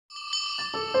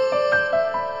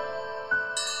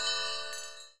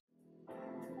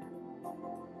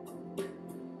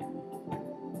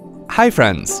Hi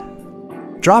friends!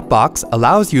 Dropbox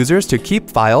allows users to keep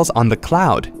files on the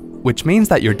cloud, which means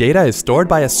that your data is stored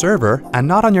by a server and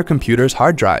not on your computer's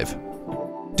hard drive.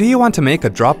 Do you want to make a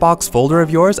Dropbox folder of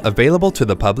yours available to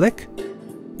the public?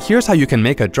 Here's how you can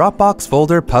make a Dropbox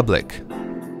folder public.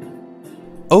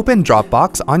 Open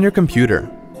Dropbox on your computer.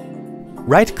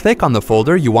 Right-click on the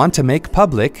folder you want to make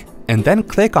public, and then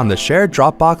click on the Share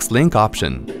Dropbox link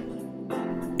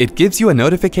option. It gives you a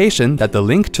notification that the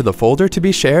link to the folder to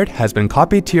be shared has been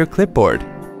copied to your clipboard.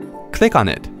 Click on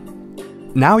it.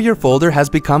 Now your folder has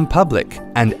become public,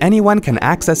 and anyone can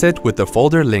access it with the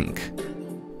folder link.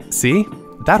 See?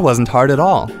 That wasn't hard at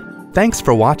all. Thanks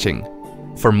for watching.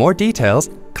 For more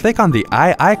details, click on the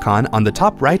eye icon on the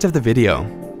top right of the video.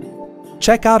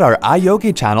 Check out our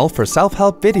iYogi channel for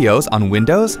self-help videos on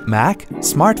Windows, Mac,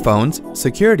 smartphones,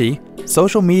 security,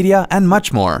 social media, and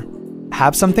much more.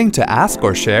 Have something to ask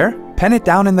or share? Pen it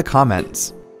down in the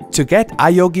comments. To get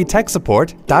iYogi tech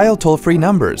support, dial toll-free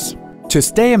numbers. To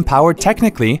stay empowered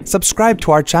technically, subscribe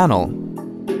to our channel.